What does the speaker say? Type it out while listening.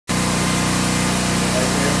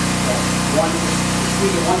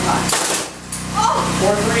squeeze it one time. Oh!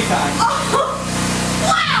 Or 3 times. Oh!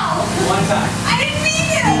 Wow! One time. I didn't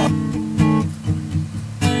mean to!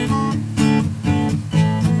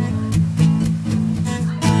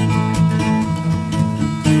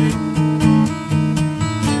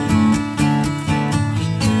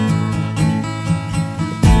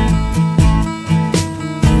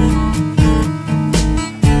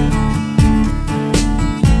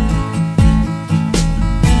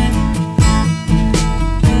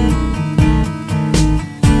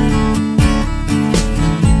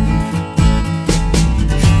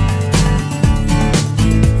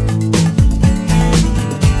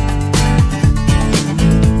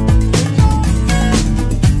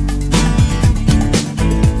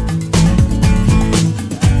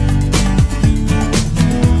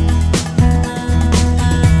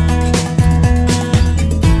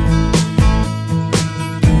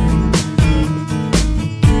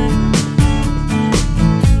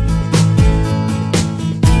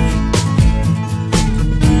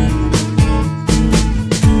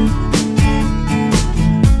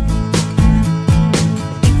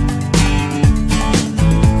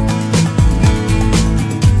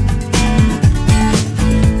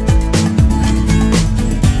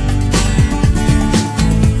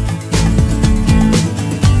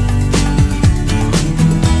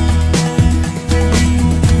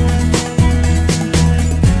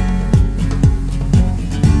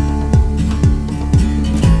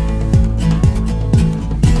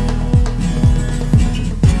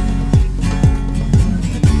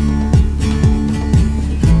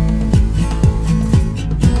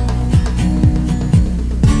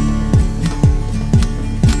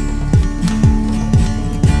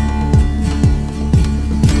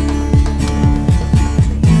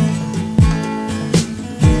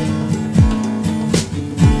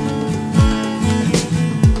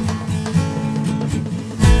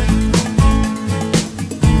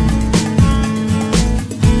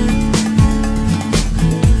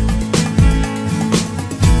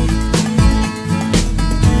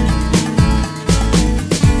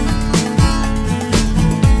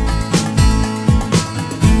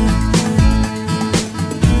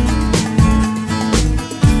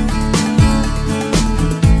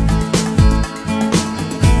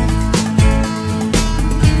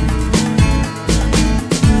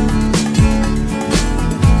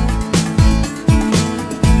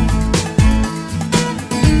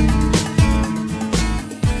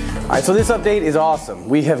 Alright, so this update is awesome.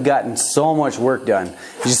 We have gotten so much work done.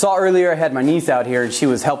 As you saw earlier, I had my niece out here and she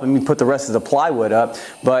was helping me put the rest of the plywood up,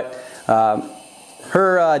 but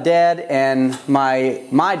her dad and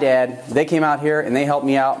my dad, they came out here and they helped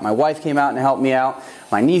me out. My wife came out and helped me out.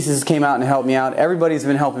 My nieces came out and helped me out. Everybody's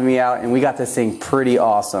been helping me out, and we got this thing pretty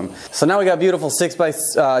awesome. So now we got beautiful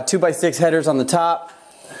 2x6 headers on the top.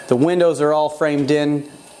 The windows are all framed in.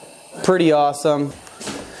 Pretty awesome.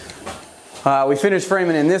 We finished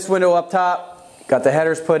framing in this window up top. Got the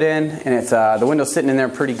headers put in, and it's the window's sitting in there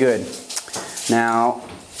pretty good. Now,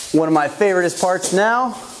 one of my favorite parts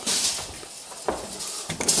now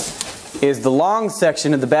is the long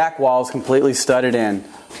section of the back wall is completely studded in.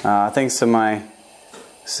 Thanks to my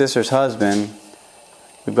sister's husband,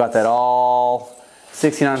 we've got that all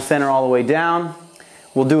 16 on center all the way down.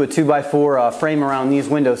 We'll do a 2x4 frame around these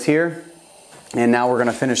windows here, and now we're going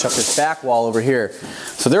to finish up this back wall over here.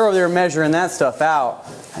 So they're over there measuring that stuff out,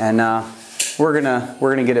 and we're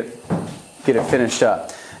gonna get it finished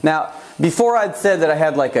up. Now, before I'd said that I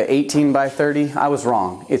had like a 18 by 30, I was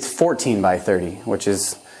wrong. It's 14 by 30, which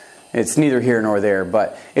is, it's neither here nor there,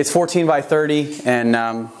 but it's 14 by 30, and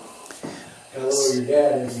hello, your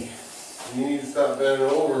dad in me. You need to stop bending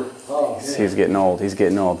over. Oh, he's getting old. He's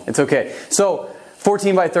getting old. It's okay. So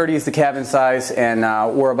 14 by 30 is the cabin size, and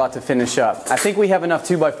we're about to finish up. I think we have enough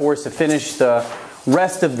 2x4s to finish the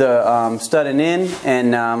rest of the studding in,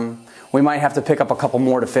 and we might have to pick up a couple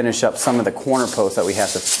more to finish up some of the corner posts that we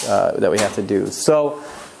have to do. So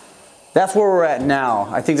that's where we're at now.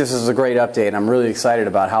 I think this is a great update. I'm really excited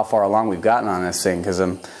about how far along we've gotten on this thing, because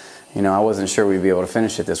you know, I wasn't sure we'd be able to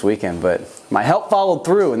finish it this weekend, but my help followed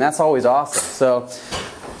through, and that's always awesome. So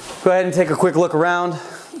go ahead and take a quick look around.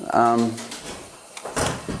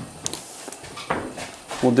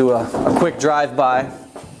 We'll do a quick drive-by.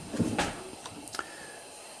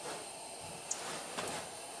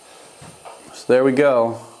 So there we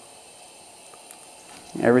go.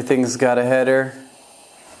 Everything's got a header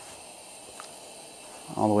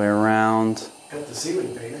all the way around. Got the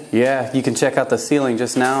ceiling painted. Yeah, you can check out the ceiling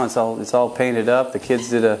just now. It's all painted up. The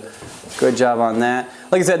kids did a good job on that.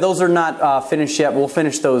 Like I said, those are not finished yet. We'll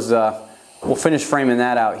finish those. We'll finish framing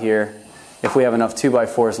that out here if we have enough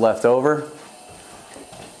 2x4s left over.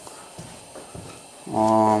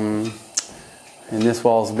 And this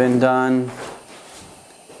wall's been done.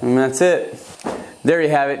 And that's it. There you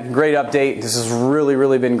have it. Great update. This has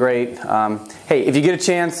really been great. Hey, if you get a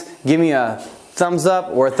chance, give me a thumbs up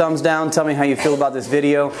or a thumbs down. Tell me how you feel about this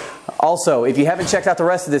video. Also, if you haven't checked out the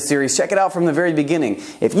rest of this series, check it out from the very beginning.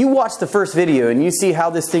 If you watched the first video and you see how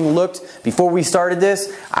this thing looked before we started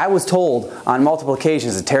this, I was told on multiple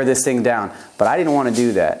occasions to tear this thing down, but I didn't want to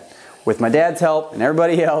do that. With my dad's help and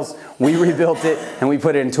everybody else, we rebuilt it and we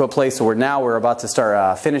put it into a place where now we're about to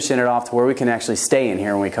start finishing it off to where we can actually stay in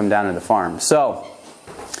here when we come down to the farm. So,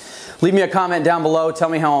 leave me a comment down below. Tell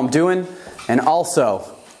me how I'm doing. And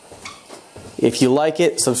also, if you like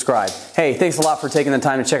it, subscribe. Hey, thanks a lot for taking the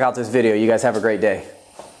time to check out this video. You guys have a great day.